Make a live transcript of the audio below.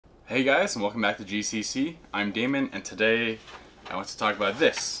Hey guys, and welcome back to GCC. I'm Damon, and today I want to talk about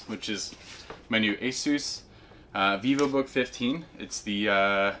this, which is my new Asus Vivobook 15. It's the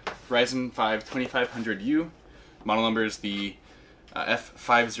Ryzen 5 2500U. Model number is the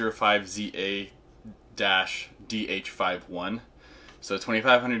F505ZA-DH51. So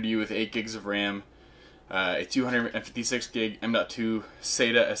 2500U with 8 gigs of RAM, a 256 gig M.2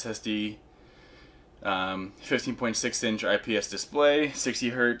 SATA SSD, 15.6 inch IPS display, 60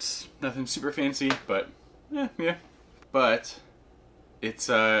 hertz, nothing super fancy, but yeah. But it's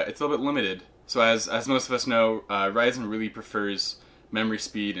a little bit limited. So as most of us know, Ryzen really prefers memory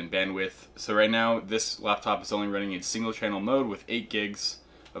speed and bandwidth. So right now, this laptop is only running in single channel mode with 8 gigs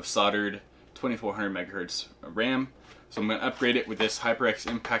of soldered 2400 megahertz RAM. So I'm going to upgrade it with this HyperX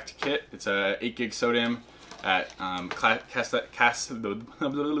Impact kit. It's a 8 gig SODIMM at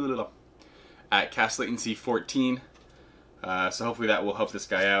cast latency 14, so hopefully that will help this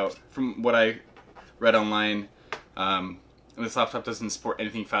guy out. From what I read online, this laptop doesn't support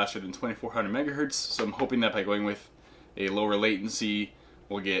anything faster than 2400 megahertz, so I'm hoping that by going with a lower latency,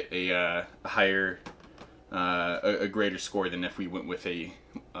 we'll get a higher, a greater score than if we went with a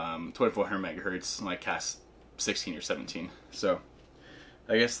 2400 megahertz like cast 16 or 17. So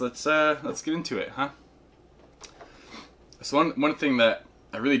I guess let's get into it, huh? So one thing that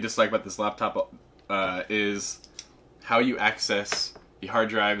I really dislike about this laptop is how you access the hard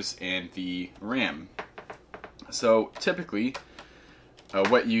drives and the RAM. So typically,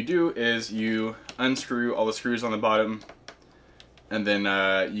 what you do is you unscrew all the screws on the bottom, and then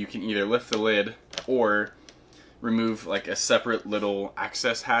you can either lift the lid or remove like a separate little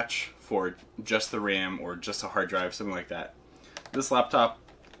access hatch for just the RAM or just a hard drive, something like that. This laptop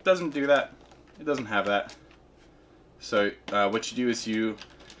doesn't do that. It doesn't have that. So what you do is you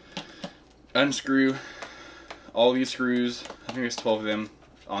unscrew all these screws, I think there's 12 of them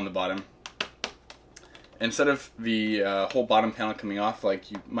on the bottom. Instead of the whole bottom panel coming off like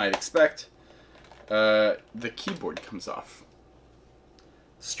you might expect, the keyboard comes off,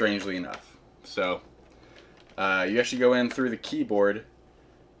 strangely enough. So you actually go in through the keyboard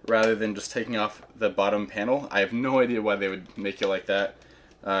rather than just taking off the bottom panel. I have no idea why they would make it like that.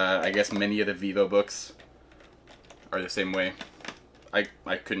 I guess many of the Vivobooks are the same way. I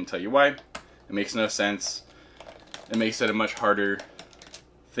couldn't tell you why. It makes no sense. It makes it a much harder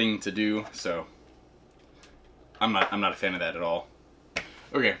thing to do, so I'm not a fan of that at all.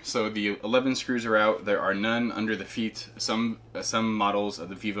 Okay, so the 11 screws are out. There are none under the feet. Some models of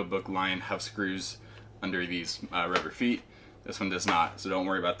the Vivobook line have screws under these rubber feet. This one does not, so don't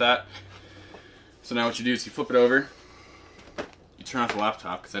worry about that. So now what you do is you flip it over. You turn off the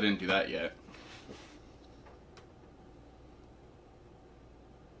laptop, because I didn't do that yet.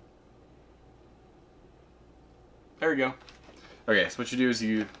 There we go. Okay, so what you do is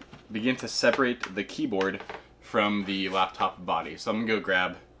you begin to separate the keyboard from the laptop body. So I'm gonna go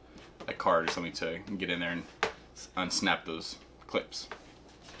grab a card or something to get in there and unsnap those clips.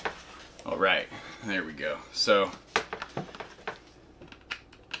 All right, there we go. So I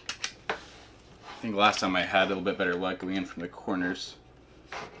think last time I had a little bit better luck going in from the corners.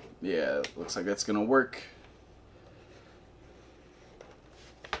 Yeah, looks like that's gonna work.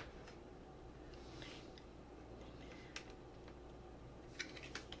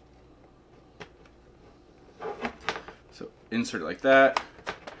 So insert it like that.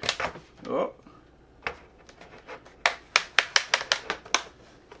 Oh.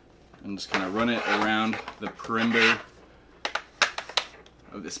 And just kind of run it around the perimeter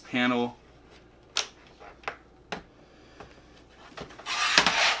of this panel.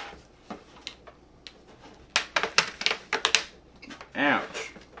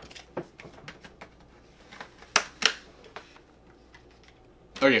 Ouch.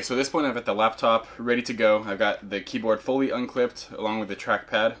 Okay, so at this point I've got the laptop ready to go. I've got the keyboard fully unclipped along with the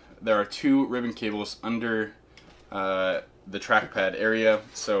trackpad. There are 2 ribbon cables under the trackpad area,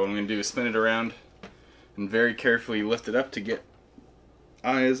 so what I'm going to do is spin it around and very carefully lift it up to get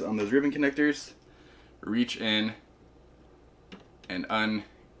eyes on those ribbon connectors. Reach in and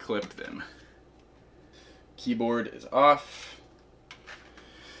unclip them. Keyboard is off.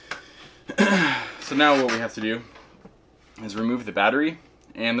 So now what we have to do is remove the battery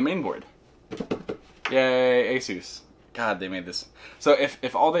and the main board. Yay, Asus. God, they made this. So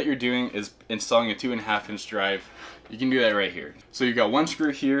if all that you're doing is installing a 2.5 inch drive, you can do that right here. So you've got 1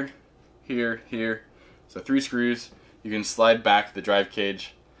 screw here, here, here. So 3 screws. You can slide back the drive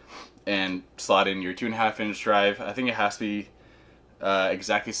cage and slot in your 2.5 inch drive. I think it has to be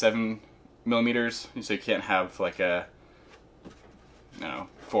exactly 7 millimeters. So you can't have like a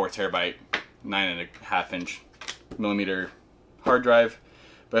 4 terabyte, 9.5 inch millimeter hard drive.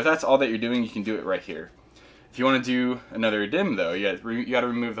 But if that's all that you're doing, you can do it right here. If you want to do another DIMM though, you got to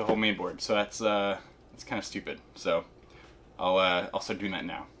remove the whole main board. So that's kind of stupid. So I'll start doing that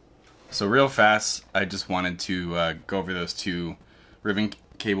now. So real fast, I just wanted to go over those two ribbon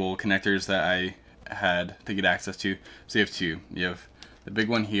cable connectors that I had to get access to. So you have two. You have the big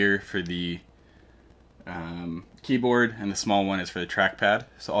one here for the keyboard, and the small one is for the trackpad.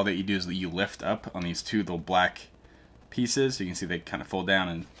 So all that you do is you lift up on these two little black pieces. So you can see they kind of fold down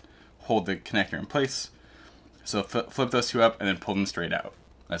and hold the connector in place. So flip those two up and then pull them straight out.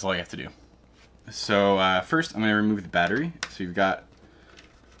 That's all you have to do. So first I'm going to remove the battery. So you've got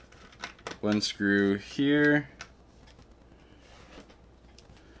one screw here,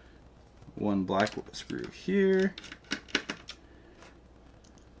 one black screw here,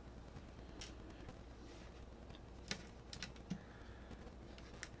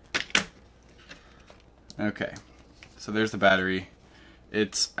 okay, so there's the battery.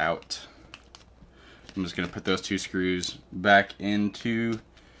 It's out. I'm just going to put those two screws back into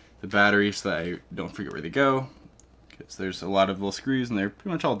the battery so that I don't forget where they go, because there's a lot of little screws and they're pretty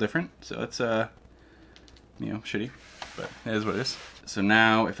much all different, so it's you know, shitty, but it is what it is. So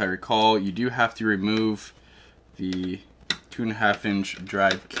now, if I recall, you do have to remove the 2.5-inch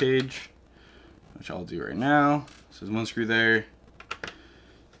drive cage, which I'll do right now. So there's one screw there,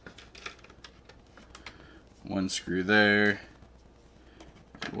 one screw there,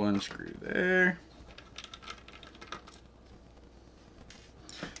 one screw there,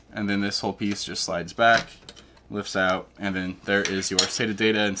 and then this whole piece just slides back, lifts out, and then there is your SATA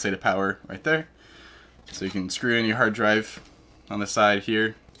data and SATA power right there. So you can screw in your hard drive on the side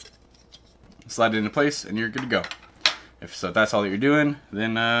here, slide it into place, and you're good to go. If that's all that you're doing,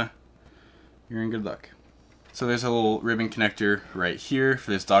 then you're in good luck. So there's a little ribbon connector right here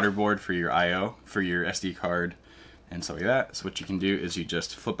for this daughter board for your I/O, for your SD card, and stuff like that. So what you can do is you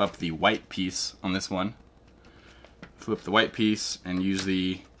just flip up the white piece on this one, flip the white piece, and use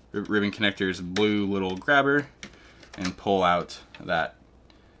the ribbon connector's blue little grabber and pull out that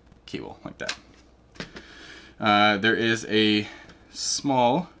cable like that. There is a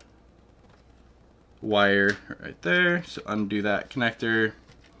small wire right there, so undo that connector,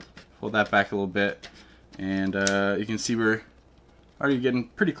 pull that back a little bit, and you can see we're already getting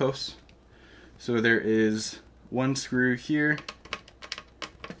pretty close. So there is one screw here,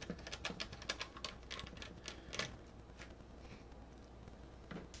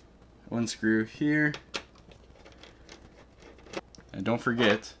 one screw here, and don't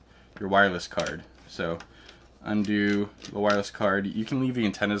forget your wireless card. So undo the wireless card. You can leave the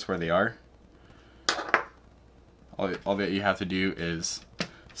antennas where they are. All that you have to do is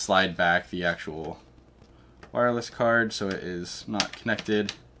slide back the actual wireless card so it is not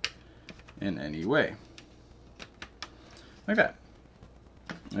connected in any way. Like that.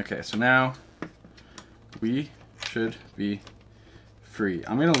 Okay, so now we should be free.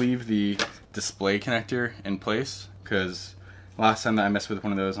 I'm going to leave the display connector in place because last time that I messed with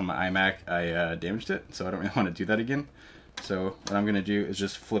one of those on my iMac, I damaged it, so I don't really want to do that again. So what I'm going to do is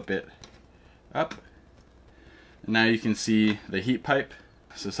just flip it up. And now you can see the heat pipe.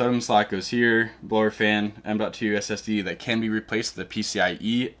 So SODIMM slot goes here, blower fan, M.2 SSD that can be replaced with a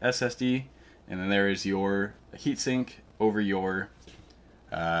PCIe SSD, and then there is your heatsink over your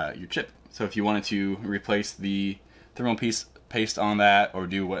chip. So if you wanted to replace the thermal paste on that, or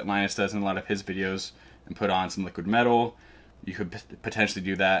do what Linus does in a lot of his videos and put on some liquid metal, you could potentially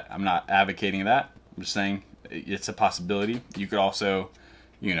do that. I'm not advocating that. I'm just saying it's a possibility. You could also,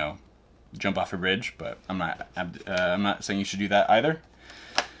 you know, jump off a bridge, but I'm not saying you should do that either.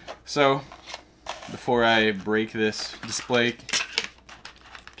 So before I break this display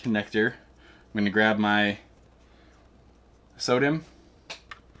connector, I'm going to grab my SODIMM,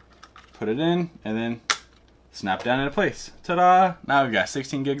 put it in, and then snap down into place. Ta-da! Now we've got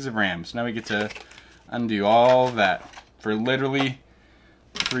 16 gigs of RAM. So now we get to undo all of that for literally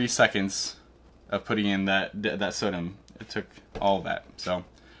 3 seconds of putting in that SODIMM. It took all of that. So I'm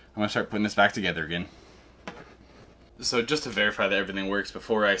going to start putting this back together again. So just to verify that everything works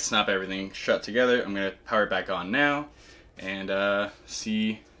before I snap everything shut together, I'm going to power it back on now and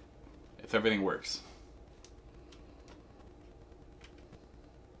see if everything works.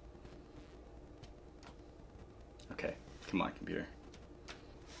 Okay, come on, computer.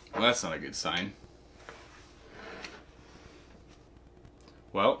 Well, that's not a good sign.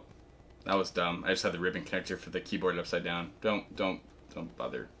 Well, that was dumb. I just had the ribbon connector for the keyboard upside down. Don't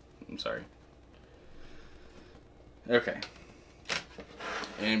bother. I'm sorry. Okay.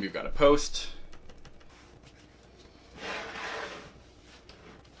 And we've got a post.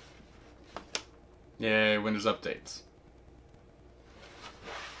 Yay, Windows updates.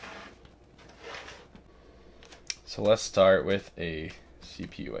 So let's start with a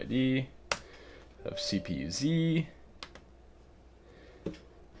CPU ID of CPU Z.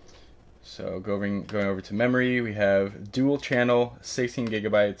 So going over to memory, we have dual channel, 16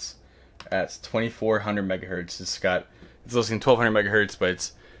 gigabytes at 2400 megahertz. It's listening 1200 megahertz, but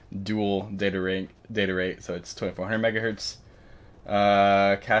it's dual data rate, so it's 2400 megahertz.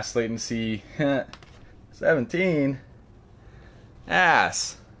 Cast latency 17.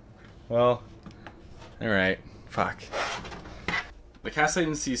 Ass. Well, all right. Fuck. The cast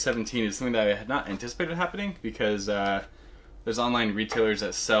latency 17 is something that I had not anticipated happening because there's online retailers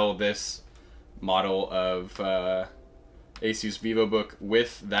that sell this model of Asus Vivobook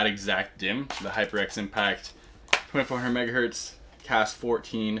with that exact DIMM, the HyperX Impact 2400 megahertz cast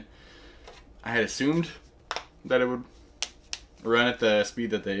 14. I had assumed that it would run at the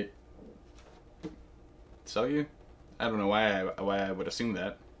speed that they sell you. I don't know why I would assume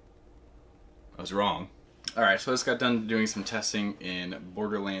that. I was wrong. Alright, so I just got done doing some testing in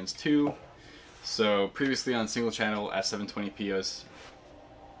Borderlands 2. So previously on single channel at 720p,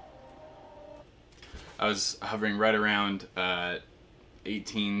 I was hovering right around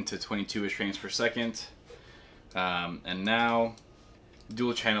 18 to 22-ish frames per second. And now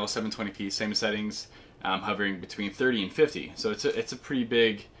dual channel 720p, same settings, hovering between 30 and 50. So it's a pretty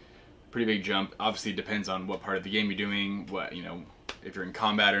big jump. Obviously it depends on what part of the game you're doing, what, you know, if you're in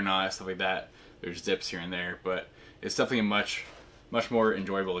combat or not, stuff like that. There's dips here and there, but it's definitely a much more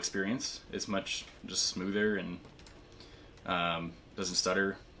enjoyable experience. It's much just smoother and doesn't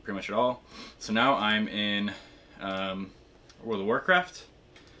stutter pretty much at all. So now I'm in World of Warcraft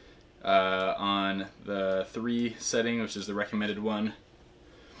on the 3 setting, which is the recommended one.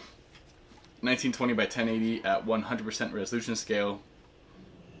 1920 by 1080 at 100% resolution scale.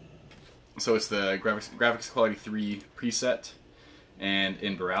 So it's the graphics quality 3 preset. And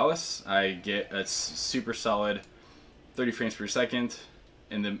in Borealis, I get a super solid 30 frames per second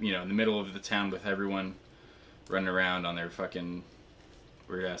in the in the middle of the town with everyone running around on their fucking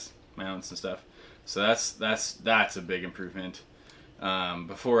weird ass mounts and stuff. So that's a big improvement.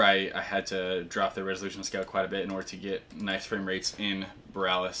 Before I had to drop the resolution scale quite a bit in order to get nice frame rates in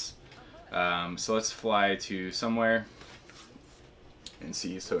Borealis. So let's fly to somewhere and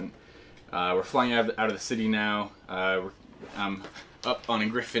see. So we're flying out of the city now. I'm up on a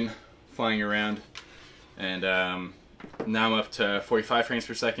Griffin, flying around, and now I'm up to 45 frames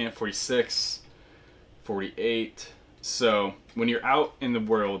per second, 46, 48. So when you're out in the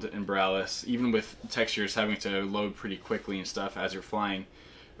world in Borealis, even with textures having to load pretty quickly and stuff as you're flying,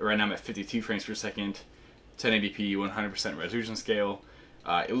 right now I'm at 52 frames per second, 1080p, 100% resolution scale.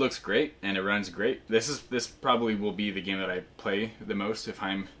 It looks great and it runs great. This probably will be the game that I play the most if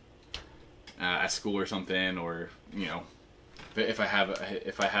I'm at school or something, or if I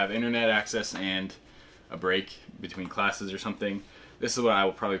have internet access and a break between classes or something. This is what I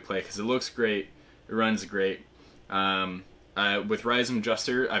will probably play because it looks great, it runs great. With Ryzen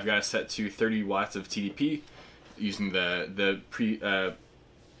adjuster, I've got it set to 30 watts of TDP using the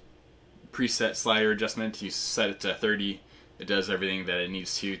preset slider adjustment. You set it to 30. It does everything that it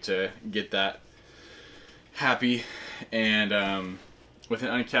needs to get that happy. And with an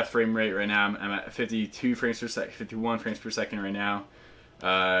uncapped frame rate right now, I'm at 52 frames per second, 51 frames per second right now.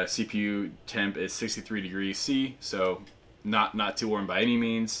 CPU temp is 63 degrees C, so not too warm by any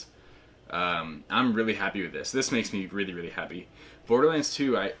means. I'm really happy with this. This makes me really happy. Borderlands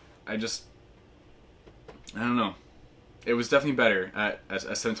 2, I don't know. It was definitely better at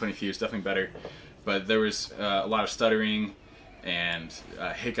 720p. It was definitely better, but there was a lot of stuttering and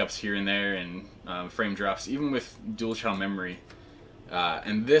hiccups here and there, and frame drops, even with dual channel memory.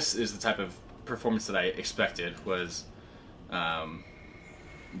 And this is the type of performance that I expected, was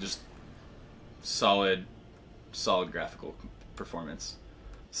just solid graphical performance.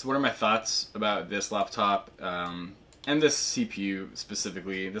 So what are my thoughts about this laptop and this CPU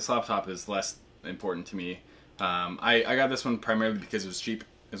specifically? This laptop is less important to me. I got this one primarily because it was cheap.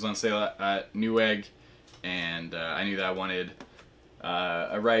 It was on sale at Newegg, and I knew that I wanted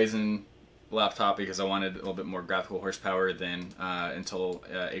a Ryzen laptop because I wanted a little bit more graphical horsepower than Intel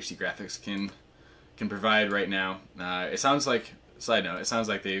HD graphics can provide right now. It sounds like, side note, it sounds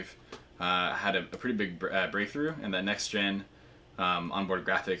like they've had a pretty big breakthrough, and that next gen onboard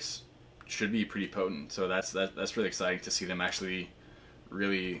graphics should be pretty potent. So that's really exciting to see them actually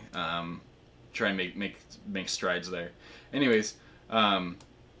really try and make strides there. Anyways,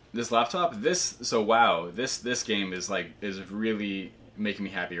 this laptop, wow, this game is really making me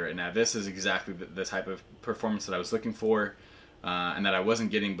happy right now. This is exactly the type of performance that I was looking for, and that I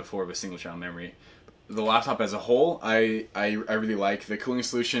wasn't getting before with single channel memory. the laptop as a whole, I really like. The cooling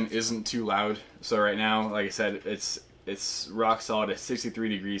solution isn't too loud. So right now, like I said, it's rock solid at 63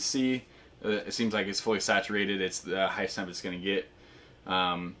 degrees C. It seems like it's fully saturated. It's the highest temp it's going to get.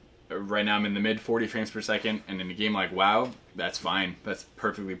 Right now I'm in the mid 40 frames per second, and in a game like WoW, that's fine. That's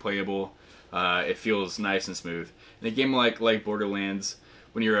perfectly playable. It feels nice and smooth. In a game like Borderlands,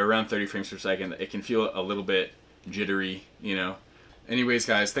 when you're around 30 frames per second, it can feel a little bit jittery, you know. Anyways,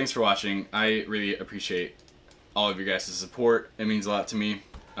 guys, thanks for watching. I really appreciate all of your guys' support. It means a lot to me.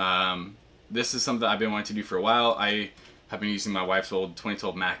 This is something I've been wanting to do for a while. I have been using my wife's old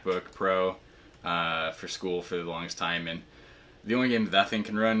 2012 MacBook Pro for school for the longest time, and the only game that thing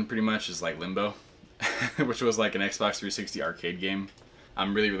can run pretty much is like Limbo, which was like an Xbox 360 arcade game.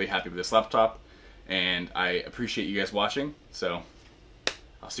 I'm really, really happy with this laptop, and I appreciate you guys watching, so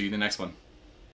I'll see you in the next one.